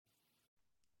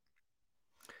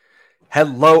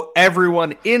Hello,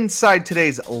 everyone. Inside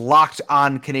today's Locked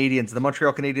On Canadiens, the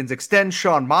Montreal Canadiens extend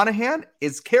Sean Monahan.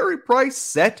 Is Carey Price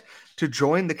set to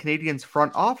join the Canadiens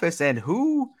front office? And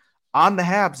who on the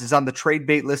Habs is on the trade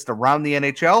bait list around the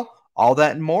NHL? All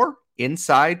that and more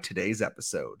inside today's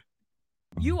episode.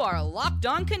 You are Locked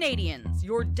On Canadiens,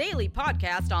 your daily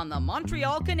podcast on the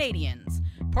Montreal Canadiens.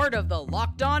 Part of the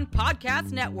Locked On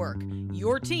Podcast Network,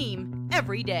 your team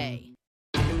every day.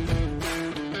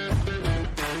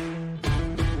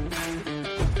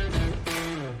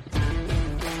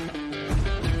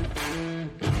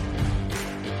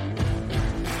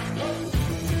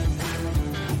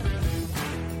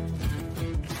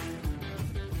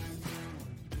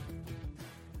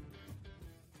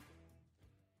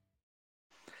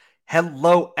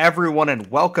 Hello, everyone, and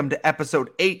welcome to episode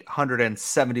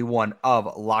 871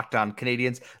 of Locked On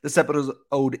Canadiens. This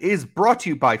episode is brought to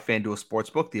you by FanDuel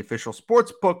Sportsbook, the official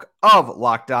sportsbook of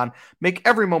Locked On. Make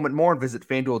every moment more and visit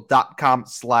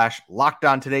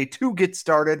FanDuel.com/LockedOn today to get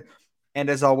started. And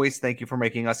as always, thank you for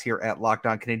making us here at Locked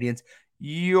On Canadiens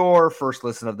your first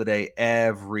listen of the day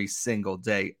every single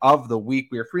day of the week.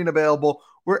 We are free and available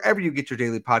wherever you get your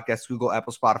daily podcasts, Google,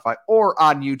 Apple, Spotify, or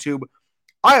on YouTube.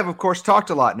 I have, of course, talked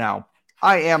a lot now.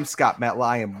 I am Scott Metla.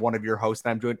 I am one of your hosts,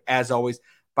 and I'm joined, as always,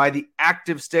 by the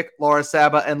active stick, Laura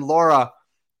Saba. And Laura,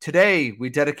 today we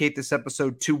dedicate this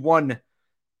episode to one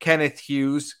Kent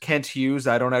Hughes.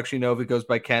 I don't actually know if he goes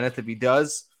by Kenneth. If he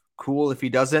does, cool. If he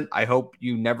doesn't, I hope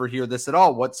you never hear this at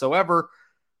all whatsoever.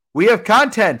 We have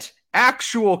content,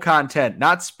 actual content,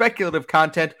 not speculative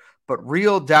content, but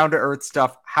real down-to-earth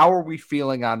stuff. How are we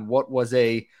feeling on what was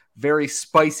a very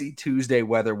spicy Tuesday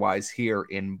weather-wise here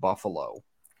in Buffalo?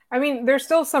 I mean, there's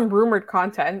still some rumored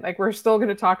content. Like, we're still going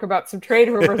to talk about some trade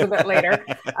rumors a bit later.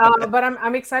 But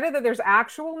I'm excited that there's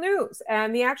actual news.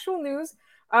 And the actual news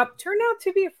turned out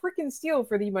to be a freaking steal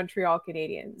for the Montreal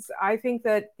Canadiens. I think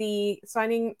that the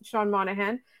signing Sean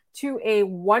Monahan to a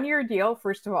one-year deal,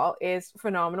 first of all, is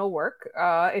phenomenal work.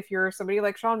 If you're somebody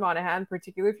like Sean Monahan,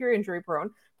 particularly if you're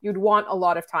injury-prone, you'd want a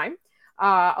lot of time.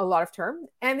 A lot of term.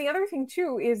 And the other thing,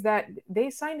 too, is that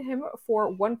they signed him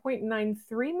for $1.93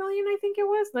 million, I think it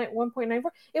was, 1.94.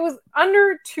 It was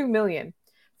under $2 million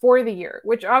for the year,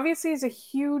 which obviously is a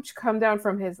huge come down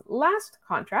from his last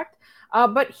contract.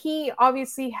 But he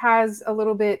obviously has a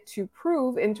little bit to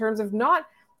prove in terms of not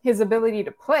his ability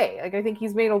to play. Like, I think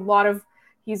he's made a lot of,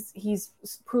 he's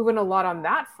proven a lot on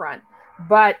that front.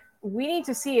 But we need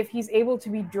to see if he's able to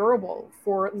be durable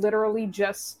for literally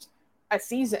just a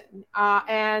season.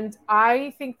 And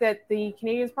I think that the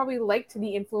Canadiens probably liked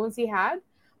the influence he had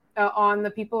on the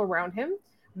people around him.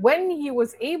 When he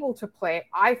was able to play,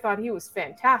 I thought he was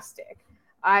fantastic.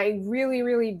 I really,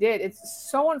 really did. It's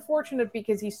so unfortunate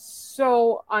because he's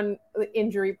so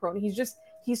injury prone.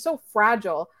 He's so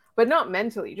fragile, but not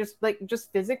mentally, just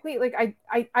physically. Like,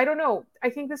 I don't know.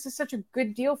 I think this is such a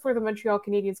good deal for the Montreal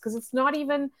Canadiens because it's not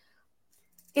even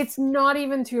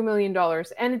 $2 million,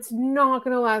 and it's not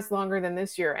going to last longer than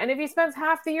this year. And if he spends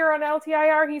half the year on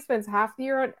LTIR, he spends half the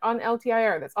year on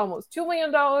LTIR. That's almost $2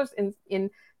 million in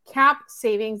cap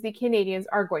savings the Canadiens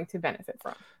are going to benefit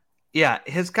from. Yeah,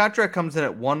 his contract comes in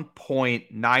at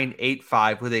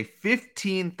 $1.985 with a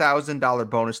 $15,000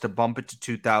 bonus to bump it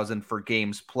to $2,000 for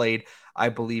games played, I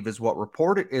believe is what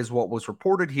was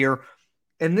reported here.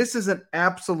 And this is an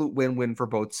absolute win-win for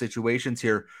both situations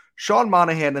here. Sean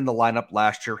Monahan in the lineup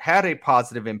last year had a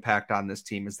positive impact on this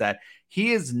team, is that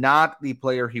he is not the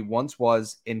player he once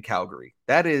was in Calgary.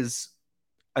 That is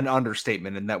an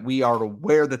understatement, and that we are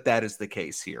aware that that is the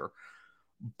case here.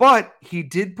 But he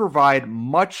did provide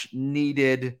much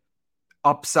needed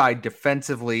upside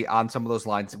defensively on some of those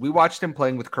lines. We watched him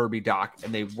playing with Kirby Dach,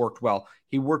 and they worked well.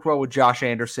 He worked well with Josh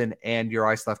Anderson and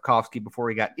Juraj Slafkovsky before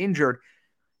he got injured.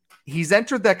 He's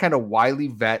entered that kind of wily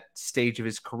vet stage of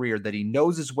his career that he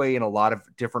knows his way in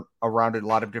around a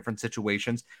lot of different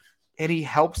situations, and he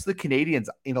helps the Canadiens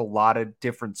in a lot of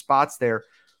different spots there.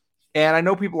 And I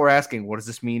know people are asking, what does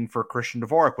this mean for Christian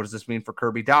Dvorak? What does this mean for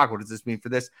Kirby Dach? What does this mean for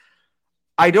this?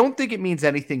 I don't think it means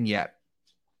anything yet.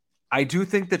 I do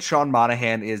think that Sean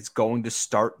Monahan is going to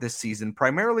start this season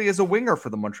primarily as a winger for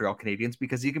the Montreal Canadiens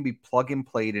because he can be plug and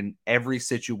played in every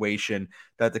situation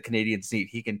that the Canadiens need.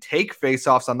 He can take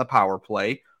faceoffs on the power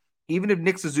play. Even if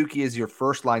Nick Suzuki is your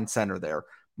first line center there,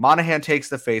 Monahan takes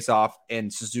the faceoff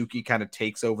and Suzuki kind of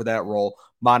takes over that role.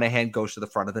 Monahan goes to the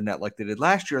front of the net like they did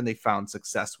last year, and they found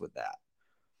success with that.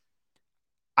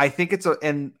 I think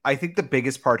the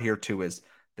biggest part here too is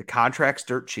the contract's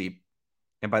dirt cheap.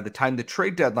 And by the time the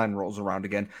trade deadline rolls around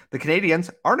again, the Canadiens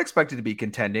aren't expected to be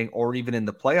contending or even in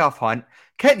the playoff hunt.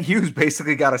 Kent Hughes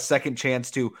basically got a second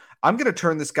chance to, I'm going to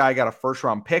turn this guy I got a first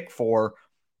round pick for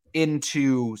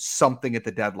into something at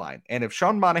the deadline. And if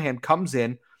Sean Monahan comes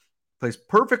in, plays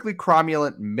perfectly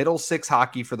cromulent middle six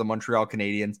hockey for the Montreal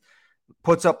Canadiens,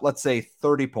 puts up, let's say,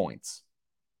 30 points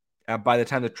by the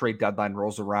time the trade deadline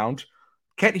rolls around,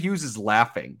 Kent Hughes is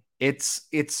laughing. It's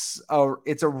a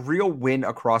real win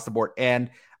across the board. And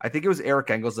I think it was Eric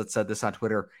Engels that said this on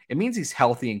Twitter. It means he's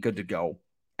healthy and good to go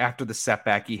after the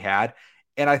setback he had.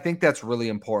 And I think that's really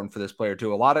important for this player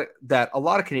too. A lot of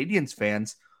Canadiens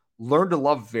fans learned to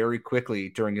love very quickly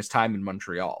during his time in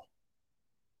Montreal.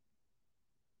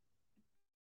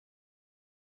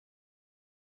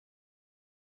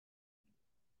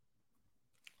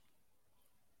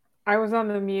 I was on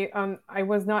the mute. I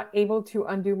was not able to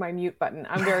undo my mute button.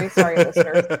 I'm very sorry,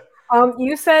 listeners.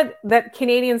 You said that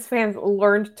Canadiens fans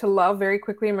learned to love very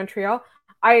quickly in Montreal.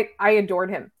 I adored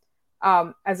him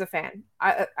as a fan.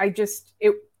 I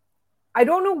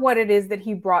don't know what it is that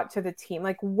he brought to the team.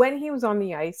 Like when he was on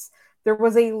the ice, there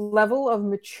was a level of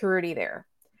maturity there.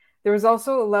 There was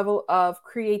also a level of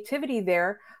creativity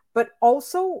there, but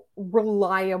also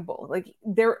reliable. Like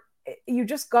you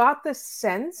just got the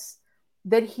sense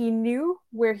that he knew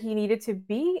where he needed to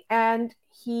be and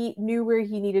he knew where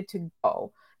he needed to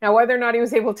go. Now, whether or not he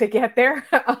was able to get there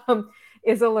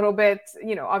is a little bit,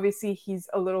 obviously he's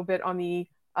a little bit on the,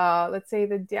 let's say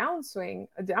the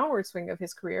downward swing of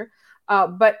his career.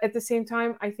 But at the same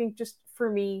time, I think just for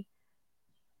me,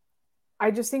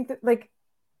 I just think that like,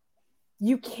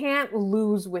 you can't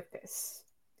lose with this.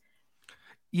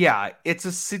 Yeah, it's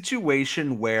a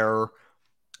situation where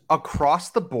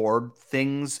across the board,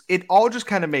 it all just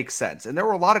kind of makes sense. And there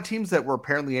were a lot of teams that were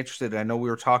apparently interested. I know we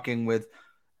were talking with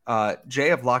Jay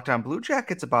of Locked On Blue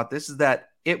Jackets about this, is that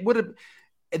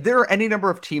there are any number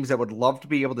of teams that would love to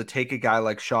be able to take a guy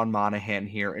like Sean Monahan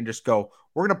here and just go,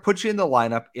 we're going to put you in the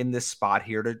lineup in this spot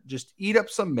here to just eat up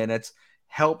some minutes,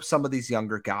 help some of these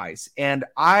younger guys. And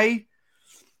I'm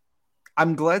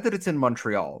glad that it's in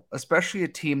Montreal, especially a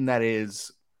team that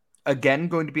is, again,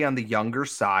 going to be on the younger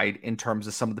side in terms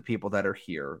of some of the people that are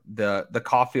here. The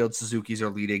Caulfield Suzuki's are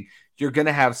leading. You're going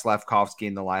to have Slavkovsky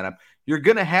in the lineup. You're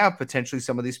going to have potentially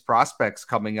some of these prospects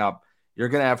coming up. You're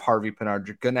going to have Harvey Pinard.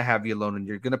 You're going to have Ylonen.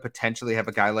 You're going to potentially have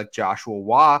a guy like Joshua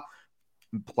Waugh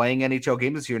playing NHL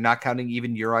games this year, not counting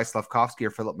even Uri Slavkovsky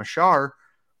or Philip Machar.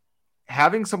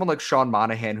 Having someone like Sean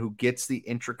Monahan who gets the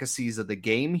intricacies of the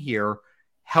game here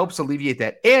helps alleviate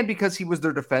that. And because he was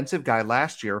their defensive guy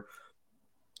last year,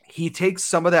 he takes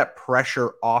some of that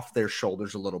pressure off their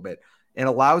shoulders a little bit and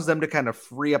allows them to kind of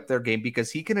free up their game because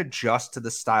he can adjust to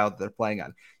the style that they're playing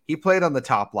on. He played on the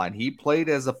top line. He played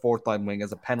as a fourth line wing,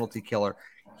 as a penalty killer.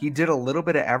 He did a little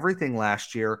bit of everything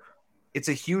last year. It's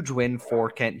a huge win for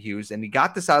Kent Hughes, and he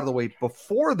got this out of the way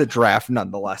before the draft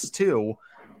nonetheless, too.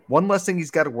 One less thing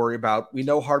he's got to worry about. We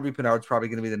know Harvey Pinard's probably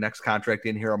going to be the next contract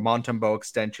in here, a Montembeault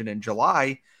extension in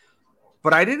July.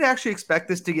 But I didn't actually expect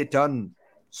this to get done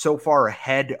so far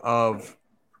ahead of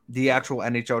the actual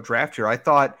NHL draft here. I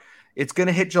thought it's going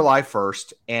to hit July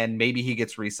 1st, and maybe he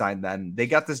gets re-signed then. They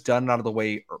got this done out of the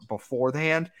way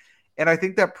beforehand, and I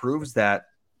think that proves that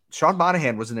Sean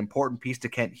Monahan was an important piece to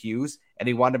Kent Hughes, and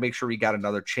he wanted to make sure he got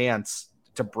another chance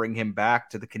to bring him back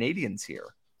to the Canadiens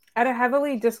here. At a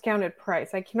heavily discounted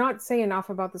price. I cannot say enough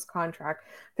about this contract,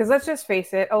 because let's just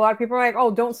face it, a lot of people are like,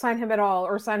 oh, don't sign him at all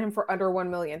or sign him for under $1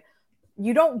 million.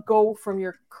 You don't go from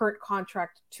your current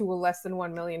contract to a less than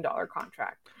 $1 million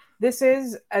contract. This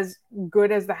is as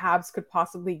good as the Habs could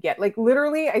possibly get. Like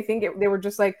literally, I think they were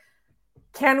just like,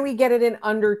 can we get it in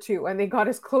under 2? And they got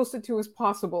as close to 2 as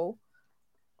possible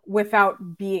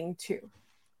without being 2.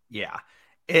 Yeah.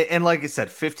 And like I said,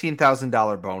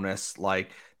 $15,000 bonus.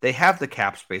 Like they have the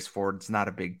cap space for it. It's not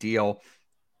a big deal.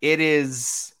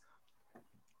 It's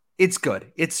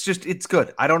good. It's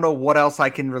good. I don't know what else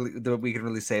we can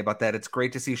really say about that. It's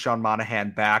great to see Sean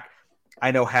Monahan back. I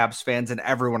know Habs fans and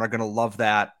everyone are going to love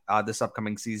that this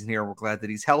upcoming season here. We're glad that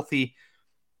he's healthy.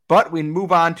 But we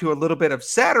move on to a little bit of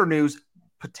sadder news.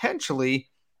 Potentially,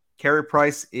 Carey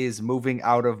Price is moving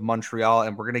out of Montreal,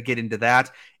 and we're going to get into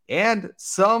that and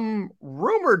some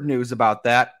rumored news about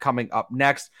that coming up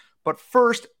next. But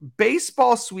first,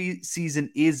 baseball season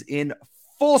is in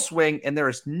full swing, and there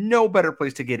is no better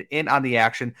place to get in on the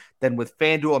action than with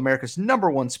FanDuel, America's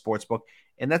 #1 sportsbook.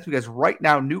 And that's because right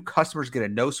now, new customers get a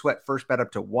no-sweat first bet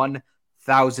up to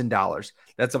 $1,000.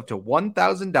 That's up to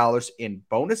 $1,000 in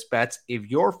bonus bets. If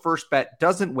your first bet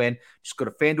doesn't win, just go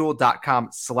to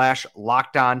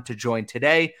FanDuel.com/lockedon to join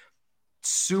today.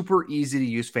 Super easy to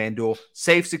use FanDuel.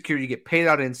 Safe, secure, you get paid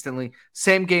out instantly.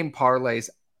 Same game parlays,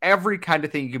 every kind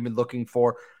of thing you've been looking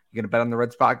for. You're going to bet on the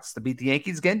Red Sox to beat the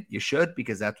Yankees again? You should,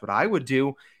 because that's what I would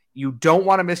do. You don't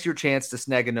want to miss your chance to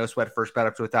snag a no sweat first bet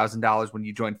up to $1,000 when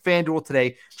you join FanDuel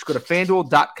today. Just go to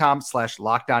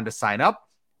FanDuel.com/lockedon to sign up.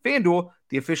 FanDuel,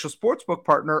 the official sportsbook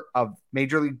partner of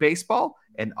Major League Baseball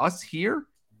and us here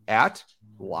at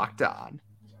Locked On.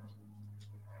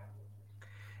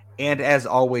 And as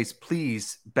always,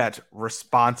 please bet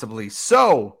responsibly.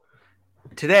 So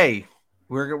today,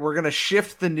 we're going to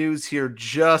shift the news here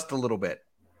just a little bit.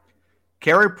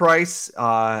 Carey Price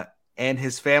and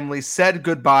his family said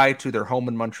goodbye to their home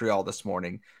in Montreal this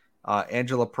morning.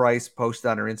 Angela Price posted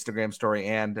on her Instagram story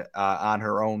and on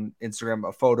her own Instagram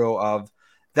a photo of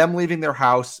them leaving their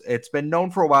house. It's been known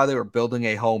for a while they were building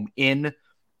a home in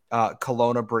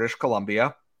Kelowna, British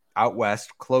Columbia, out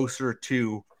west, closer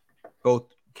to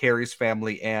both Carey's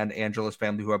family and Angela's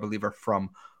family, who I believe are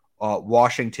from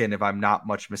Washington, if I'm not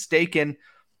much mistaken.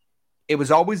 It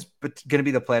was always going to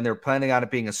be the plan. They were planning on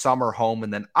it being a summer home.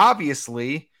 And then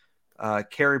obviously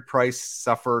Carey Price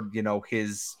suffered,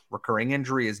 his recurring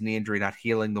injury, his knee injury, not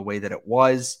healing the way that it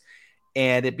was.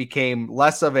 And it became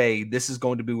less of a, this is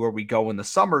going to be where we go in the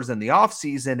summers and the off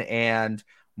season, and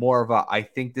more of a, I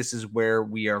think this is where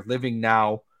we are living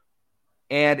now.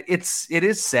 And it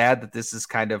is sad that this is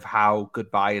kind of how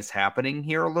goodbye is happening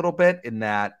here a little bit, in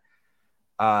that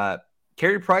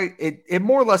Carey Price, it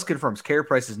more or less confirms Carey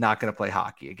Price is not going to play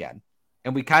hockey again.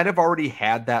 And we kind of already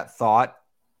had that thought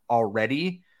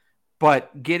already,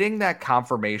 but getting that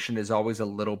confirmation is always a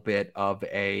little bit of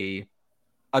a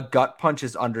gut punch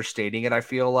is understating it, I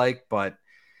feel like, but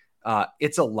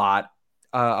it's a lot.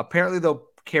 Apparently, though,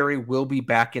 Carey will be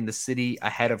back in the city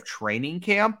ahead of training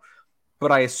camp,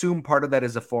 but I assume part of that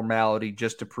is a formality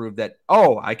just to prove that,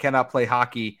 I cannot play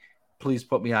hockey. Please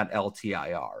put me on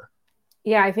LTIR.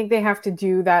 Yeah, I think they have to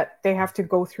do that. They have to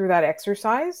go through that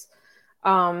exercise.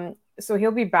 So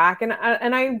he'll be back. And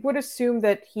I would assume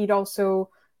that he'd also,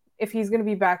 if he's going to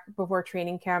be back before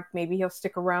training camp, maybe he'll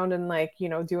stick around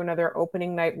and do another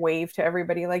opening night wave to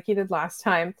everybody like he did last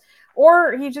time.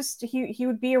 Or he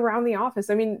would be around the office.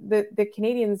 I mean, the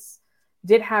Canadiens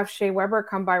did have Shea Weber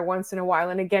come by once in a while.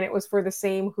 And again, it was for the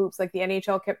same hoops. Like the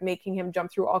NHL kept making him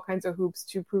jump through all kinds of hoops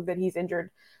to prove that he's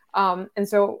injured. And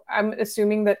so I'm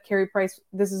assuming that Carey Price,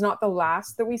 this is not the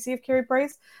last that we see of Carey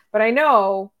Price, but I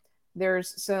know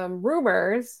there's some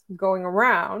rumors going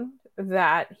around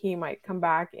that he might come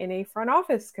back in a front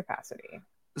office capacity.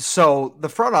 So the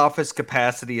front office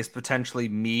capacity is potentially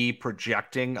me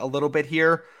projecting a little bit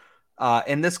here.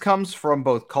 And this comes from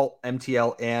both Cult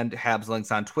MTL and Habs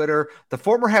Links on Twitter. The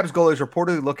former Habs goalie is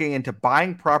reportedly looking into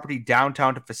buying property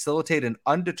downtown to facilitate an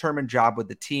undetermined job with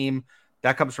the team.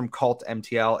 That comes from Cult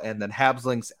MTL, and then Habs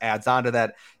Links adds on to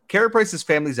that. Carey Price's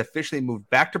family has officially moved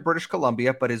back to British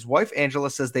Columbia, but his wife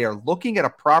Angela says they are looking at a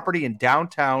property in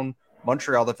downtown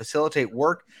Montreal to facilitate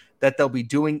work that they'll be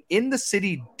doing in the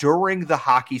city during the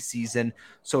hockey season.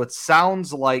 So it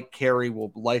sounds like Carey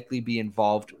will likely be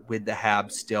involved with the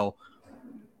Habs still.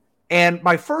 And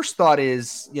my first thought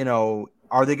is,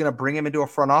 are they going to bring him into a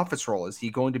front office role? Is he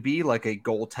going to be like a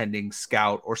goaltending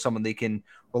scout or someone they can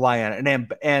rely on?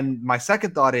 And my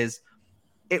second thought is,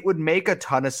 it would make a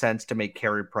ton of sense to make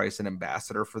Carey Price an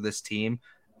ambassador for this team,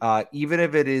 even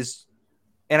if it is.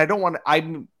 And I want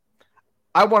to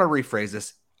rephrase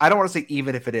this. I don't want to say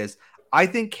even if it is. I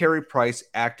think Carey Price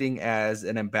acting as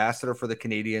an ambassador for the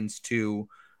Canadiens to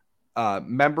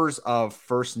members of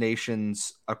First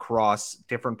Nations across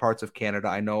different parts of Canada.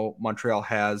 I know Montreal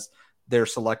has their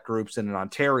select groups in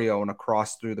Ontario and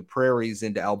across through the prairies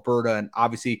into Alberta, and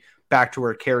obviously back to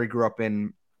where Carey grew up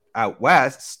in out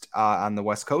west on the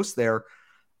West Coast there.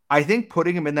 I think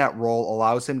putting him in that role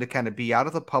allows him to kind of be out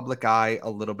of the public eye a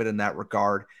little bit in that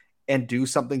regard and do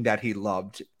something that he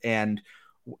loved. And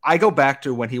I go back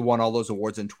to when he won all those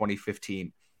awards in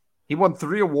 2015. He won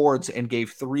 3 awards and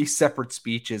gave 3 separate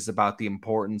speeches about the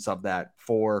importance of that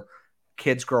for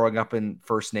kids growing up in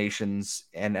First Nations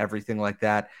and everything like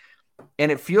that.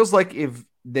 And it feels like if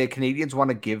the Canadiens want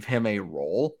to give him a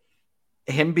role,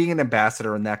 him being an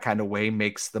ambassador in that kind of way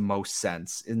makes the most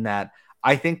sense, in that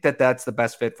I think that that's the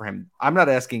best fit for him. I'm not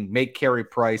asking make Carey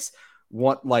Price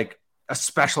want like a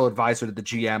special advisor to the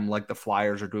GM like the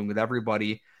Flyers are doing with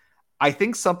everybody. I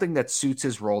think something that suits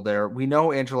his role there. We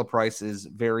know Angela Price is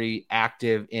very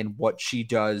active in what she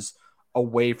does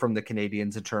away from the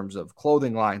Canadiens in terms of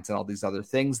clothing lines and all these other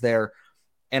things there.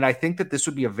 And I think that this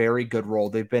would be a very good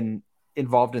role. They've been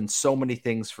involved in so many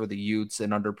things for the youths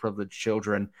and underprivileged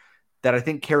children that I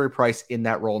think Carey Price in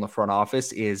that role in the front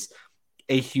office is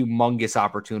a humongous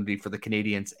opportunity for the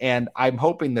Canadiens. And I'm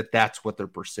hoping that that's what they're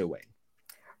pursuing.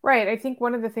 Right. I think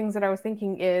one of the things that I was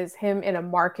thinking is him in a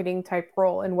marketing type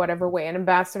role in whatever way. An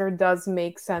ambassador does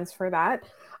make sense for that.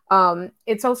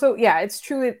 It's also, yeah, it's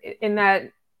true in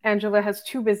that Angela has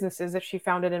two businesses that she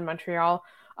founded in Montreal,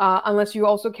 unless you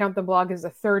also count the blog as a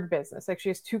third business. Like she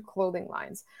has two clothing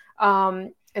lines.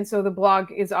 And so the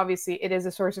blog is obviously, it is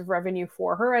a source of revenue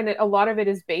for her. And a lot of it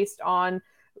is based on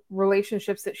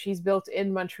relationships that she's built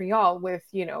in Montreal with,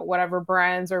 whatever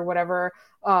brands or whatever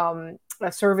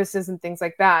services and things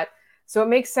like that. So it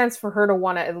makes sense for her to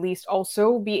want to at least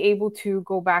also be able to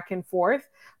go back and forth.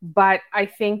 But I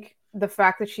think the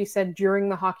fact that she said during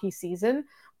the hockey season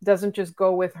doesn't just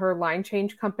go with her line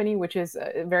change company, which is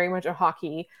very much a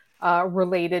hockey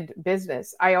related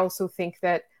business. I also think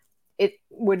that it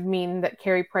would mean that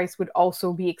Carey Price would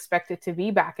also be expected to be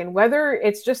back. And whether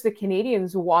it's just the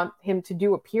Canadiens want him to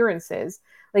do appearances,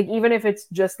 like even if it's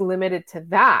just limited to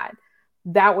that,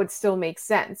 that would still make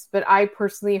sense. But I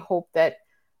personally hope that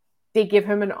they give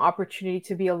him an opportunity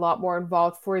to be a lot more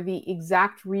involved for the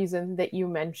exact reason that you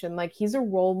mentioned. Like he's a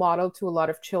role model to a lot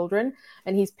of children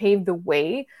and he's paved the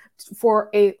way for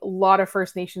a lot of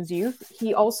First Nations youth.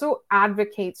 He also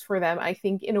advocates for them, I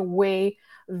think, in a way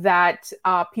that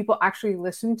people actually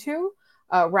listen to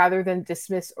rather than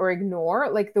dismiss or ignore.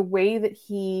 Like the way that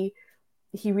he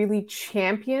really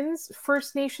champions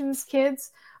First Nations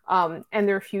kids and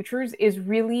their futures is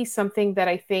really something that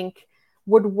I think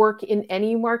would work in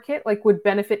any market, like would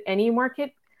benefit any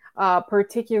market,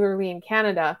 particularly in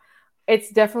Canada.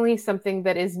 It's definitely something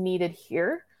that is needed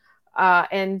here.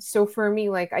 And so for me,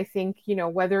 like, I think,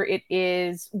 whether it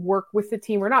is work with the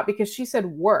team or not, because she said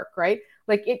work, right?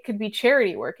 Like it could be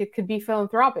charity work. It could be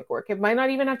philanthropic work. It might not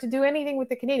even have to do anything with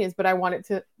the Canadiens, but I want it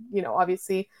to,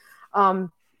 obviously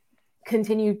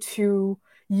continue to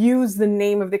use the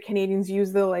name of the Canadiens,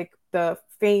 use the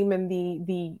fame and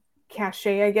the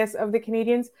cachet, I guess, of the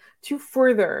Canadiens to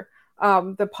further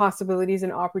the possibilities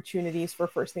and opportunities for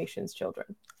First Nations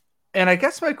children. And I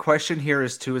guess my question here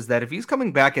is that if he's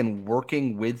coming back and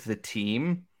working with the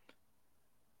team,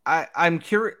 I'm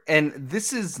curious, and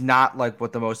this is not like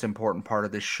what the most important part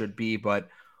of this should be, but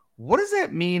what does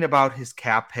that mean about his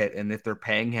cap hit and if they're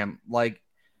paying him? Like,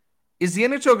 is the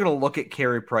NHL going to look at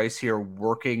Carey Price here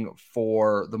working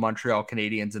for the Montreal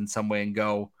Canadiens in some way and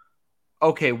go,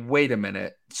 okay, wait a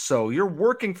minute. So you're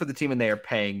working for the team and they are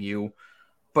paying you,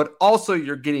 but also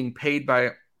you're getting paid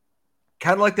by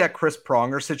kind of like that Chris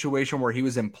Pronger situation where he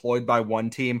was employed by one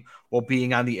team while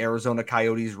being on the Arizona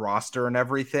Coyotes roster and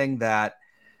everything. That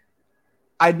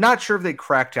I'm not sure if they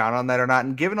cracked down on that or not.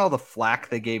 And given all the flack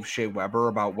they gave Shea Weber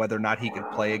about whether or not he could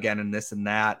play again and this and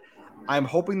that, I'm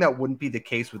hoping that wouldn't be the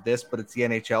case with this, but it's the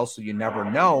NHL, so you never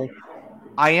know.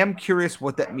 I am curious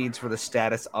what that means for the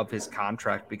status of his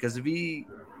contract, because if he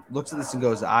looks at this and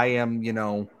goes, I am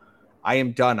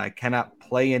done. I cannot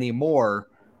play anymore.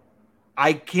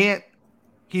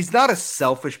 He's not a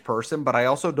selfish person, but I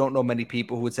also don't know many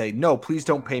people who would say, no, please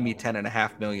don't pay me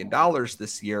 $10.5 million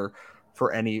this year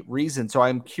for any reason. So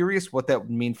I'm curious what that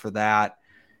would mean for that.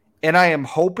 And I am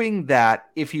hoping that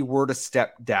if he were to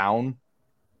step down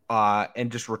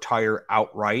and just retire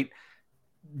outright,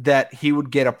 that he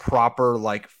would get a proper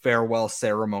farewell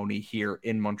ceremony here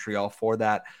in Montreal for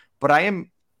that. But I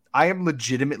am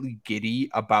legitimately giddy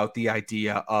about the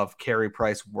idea of Carey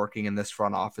Price working in this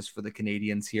front office for the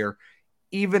Canadiens here,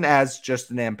 even as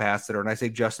just an ambassador. And I say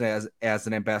just as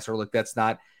an ambassador, like that's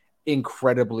not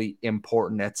incredibly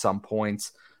important at some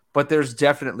points, but there's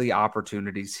definitely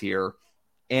opportunities here.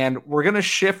 And we're going to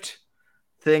shift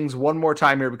things one more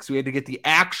time here because we had to get the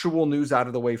actual news out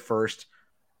of the way first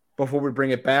before we bring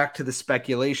it back to the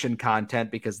speculation content,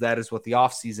 because that is what the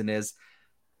offseason is.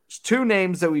 There's two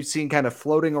names that we've seen kind of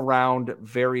floating around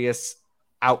various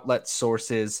outlet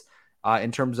sources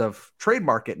in terms of trade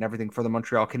market and everything for the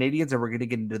Montreal Canadiens, and we're going to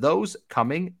get into those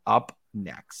coming up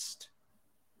next.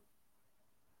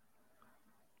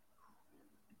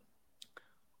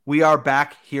 We are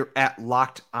back here at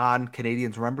Locked On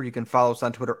Canadiens. Remember, you can follow us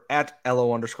on Twitter at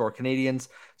LO_Canadiens.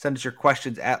 Send us your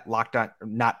questions at Locked On,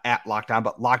 not at Locked On,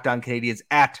 but LockedOnCanadiens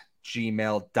at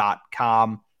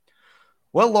gmail.com.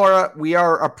 Well, Laura, we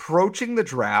are approaching the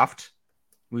draft.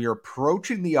 We are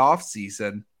approaching the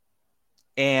offseason.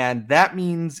 And that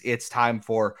means it's time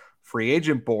for free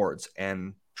agent boards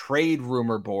and trade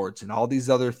rumor boards and all these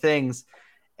other things.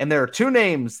 And there are two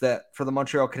names that for the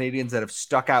Montreal Canadiens that have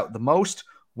stuck out the most.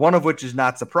 One of which is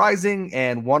not surprising,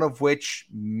 and one of which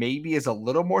maybe is a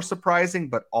little more surprising,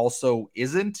 but also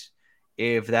isn't,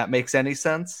 if that makes any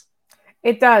sense.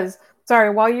 It does. Sorry,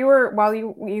 while you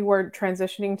were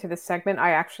transitioning to this segment,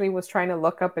 I actually was trying to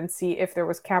look up and see if there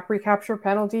was cap recapture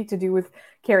penalty to do with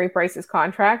Carey Price's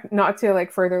contract, not to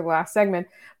further the last segment,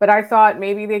 but I thought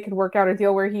maybe they could work out a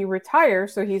deal where he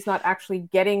retires so he's not actually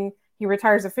getting he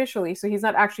retires officially. So he's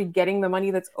not actually getting the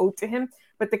money that's owed to him,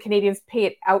 but the Canadiens pay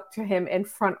it out to him in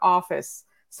front office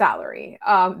salary.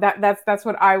 That's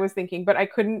what I was thinking, but I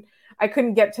couldn't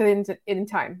get to it in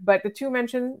time. But the two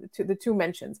names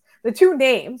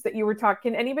that you were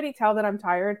talking, anybody tell that I'm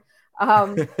tired?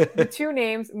 The two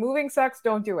names, moving sucks,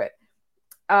 don't do it.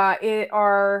 It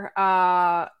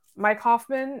are Mike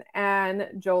Hoffman and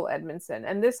Joel Edmondson.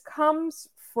 And this comes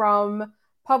from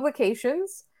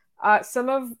publications, some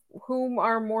of whom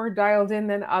are more dialed in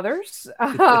than others.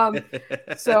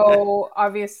 So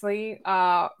obviously,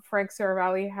 Frank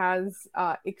Saravalli has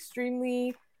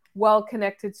extremely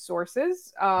well-connected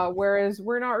sources, whereas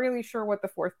we're not really sure what the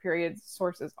fourth period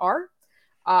sources are.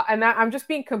 And that, I'm just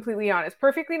being completely honest.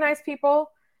 Perfectly nice people.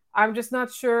 I'm just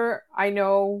not sure I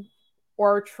know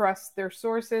or trust their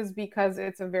sources because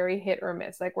it's a very hit or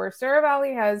miss. Like where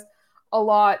Saravalli has a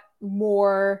lot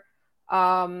more,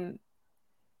 I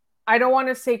don't want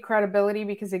to say credibility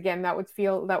because again, that would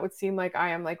seem like I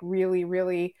am like really,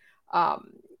 really, I'm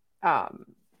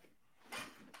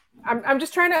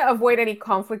just trying to avoid any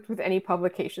conflict with any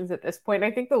publications at this point. I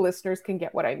think the listeners can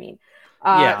get what I mean.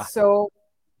 Yeah. So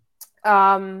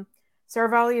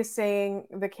Saravalli is saying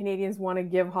the Canadiens want to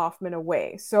give Hoffman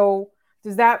away. So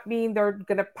does that mean they're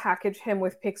going to package him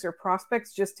with picks or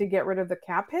prospects just to get rid of the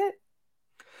cap hit?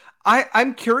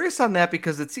 I'm curious on that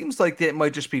because it seems like it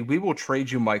might just be, we will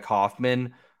trade you Mike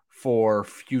Hoffman for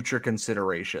future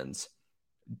considerations.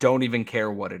 Don't even care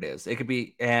what it is. It could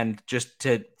be, and just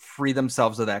to free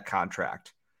themselves of that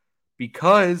contract.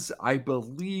 Because I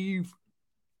believe,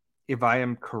 if I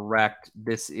am correct,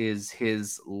 this is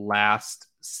his last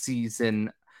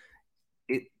season.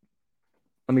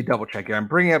 Let me double check here. I'm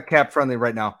bringing up Cap Friendly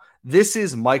right now. This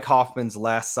is Mike Hoffman's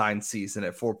last signed season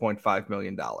at $4.5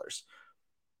 million.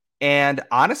 And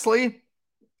honestly,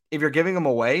 if you're giving him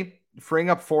away, freeing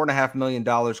up $4.5 million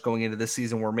going into this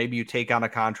season where maybe you take on a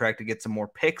contract to get some more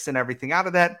picks and everything out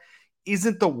of that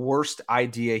isn't the worst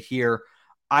idea here.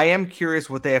 I am curious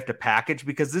what they have to package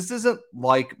because this isn't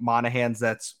like Monahan's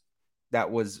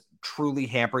that was truly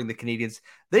hampering the Canadiens.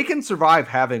 They can survive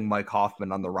having Mike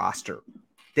Hoffman on the roster.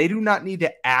 They do not need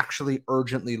to actually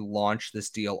urgently launch this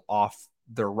deal off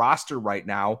their roster right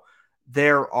now.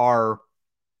 There are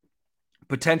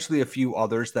potentially a few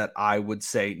others that I would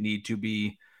say need to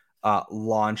be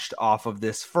launched off of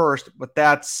this first, but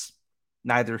that's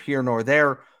neither here nor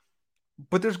there.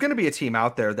 But there's going to be a team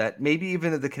out there that maybe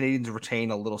even if the Canadiens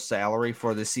retain a little salary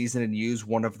for the season and use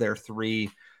one of their 3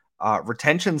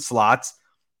 retention slots,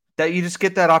 that you just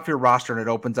get that off your roster and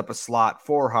it opens up a slot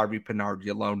for Harvey Pinard,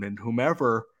 Yalone, and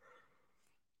whomever.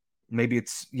 Maybe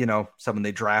it's, someone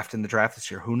they draft in the draft this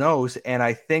year. Who knows? And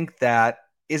I think that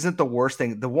isn't the worst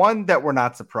thing. The one that we're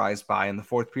not surprised by in the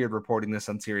fourth period reporting this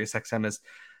on SiriusXM is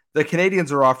the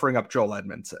Canadiens are offering up Joel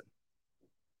Edmondson.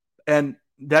 And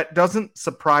that doesn't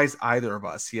surprise either of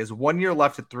us. He has 1 year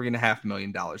left at $3.5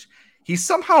 million. He's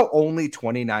somehow only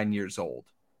 29 years old,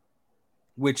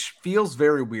 which feels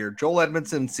very weird. Joel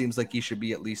Edmondson seems like he should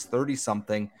be at least 30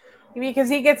 something. Because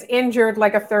he gets injured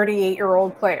like a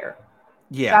 38-year-old player.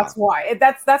 Yeah. That's why.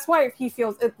 That's why he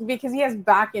feels it, because he has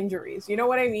back injuries. You know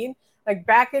what I mean? Like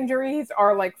back injuries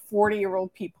are like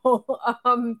 40-year-old people.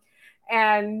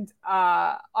 And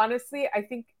honestly, I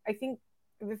think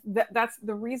that's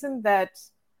the reason that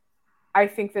I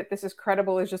think that this is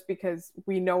credible is just because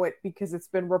we know it because it's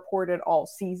been reported all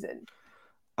season.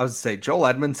 I was to say Joel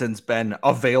Edmondson's been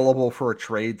available for a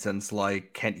trade since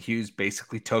like Kent Hughes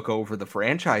basically took over the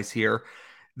franchise here.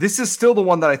 This is still the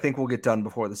one that I think will get done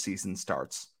before the season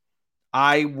starts.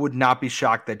 I would not be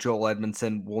shocked that Joel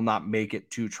Edmondson will not make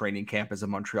it to training camp as a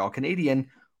Montreal Canadien.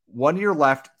 1 year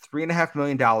left, $3.5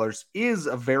 million is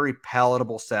a very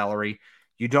palatable salary.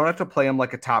 You don't have to play him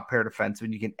like a top pair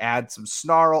defenseman. You can add some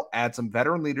snarl, add some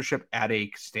veteran leadership, add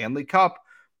a Stanley Cup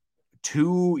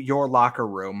to your locker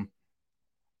room.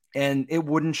 And it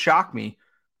wouldn't shock me.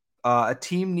 A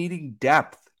team needing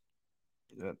depth.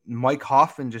 Mike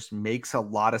Hoffman just makes a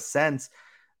lot of sense.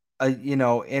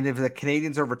 And if the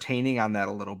Canadiens are retaining on that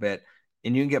a little bit,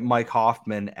 and you can get Mike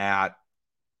Hoffman at,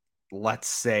 let's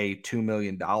say, $2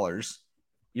 million,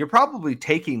 you're probably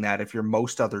taking that if you're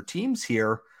most other teams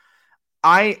here.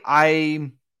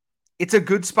 It's a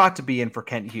good spot to be in for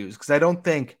Kent Hughes because I don't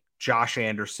think Josh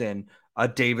Anderson,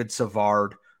 David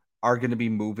Savard are going to be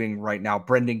moving right now.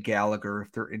 Brendan Gallagher,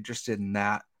 if they're interested in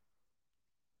that.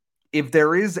 If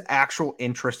there is actual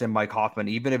interest in Mike Hoffman,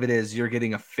 even if it is you're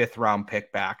getting a 5th round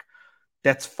pick back,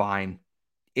 that's fine.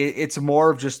 It's more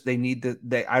of just they need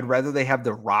I'd rather they have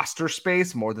the roster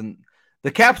space more than the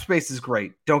cap space is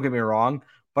great. Don't get me wrong,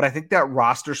 but I think that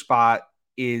roster spot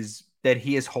is that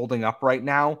he is holding up right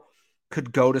now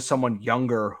could go to someone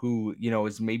younger who,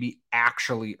 is maybe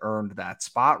actually earned that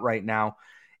spot right now.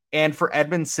 And for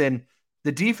Edmondson,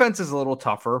 the defense is a little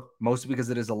tougher, mostly because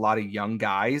it is a lot of young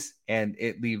guys, and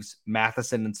it leaves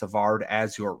Matheson and Savard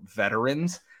as your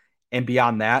veterans. And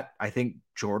beyond that, I think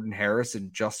Jordan Harris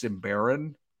and Justin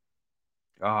Barron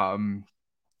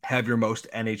have your most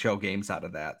NHL games out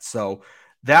of that. So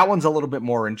that one's a little bit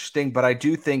more interesting, but I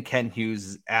do think Kent Hughes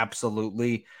is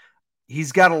absolutely,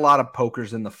 he's got a lot of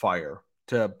pokers in the fire,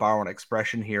 to borrow an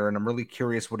expression here. And I'm really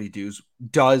curious what he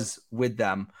does with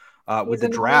them with the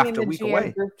draft a week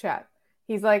away. Group chat.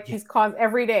 He's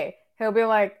every day. He'll be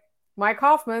like, Mike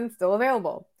Hoffman still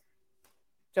available.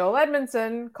 Joel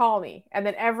Edmondson, call me. And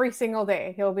then every single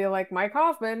day he'll be like, Mike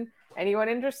Hoffman, anyone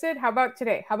interested? How about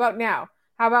today? How about now?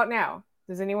 How about now?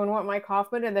 Does anyone want Mike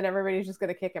Hoffman? And then everybody's just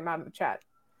going to kick him out of the chat.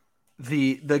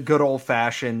 The good old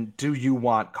fashioned, do you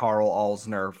want Carl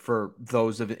Alsner, for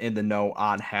those in the know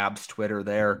on Habs Twitter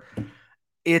there.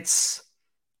 It's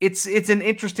an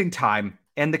interesting time.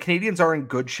 And the Canadiens are in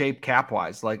good shape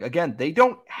cap-wise. Like, again, they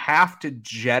don't have to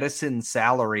jettison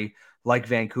salary like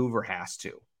Vancouver has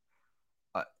to.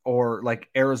 Or like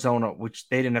Arizona, which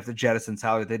they didn't have to jettison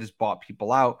salary. They just bought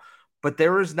people out. But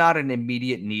there is not an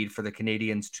immediate need for the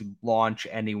Canadiens to launch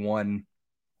anyone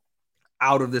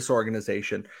out of this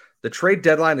organization. The trade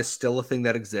deadline is still a thing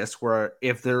that exists, where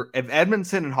if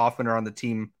Edmondson and Hoffman are on the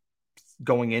team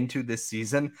going into this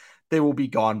season, they will be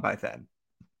gone by then.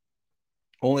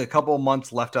 Only a couple of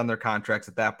months left on their contracts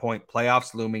at that point,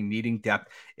 playoffs looming, needing depth,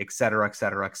 et cetera, et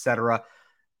cetera, et cetera.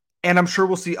 And I'm sure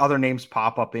we'll see other names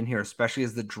pop up in here, especially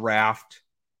as the draft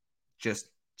just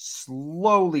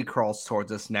slowly crawls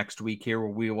towards us next week here, where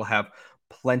we will have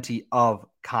plenty of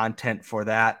content for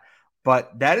that.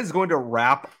 But that is going to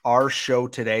wrap our show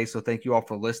today. So thank you all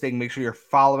for listening. Make sure you're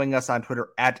following us on Twitter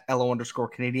at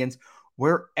 @LO_Canadiens.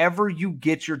 Wherever you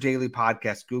get your daily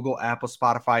podcast, Google, Apple,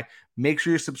 Spotify. Make sure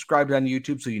you're subscribed on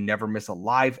YouTube so you never miss a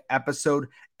live episode.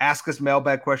 Ask us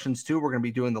mailbag questions too. We're going to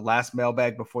be doing the last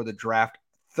mailbag before the draft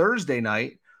Thursday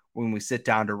night when we sit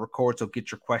down to record. So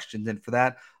get your questions in for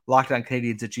that.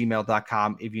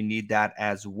 LockedOnCanadiens@gmail.com if you need that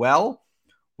as well.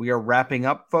 We are wrapping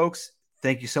up, folks.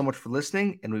 Thank you so much for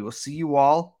listening, and we will see you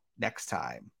all next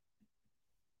time.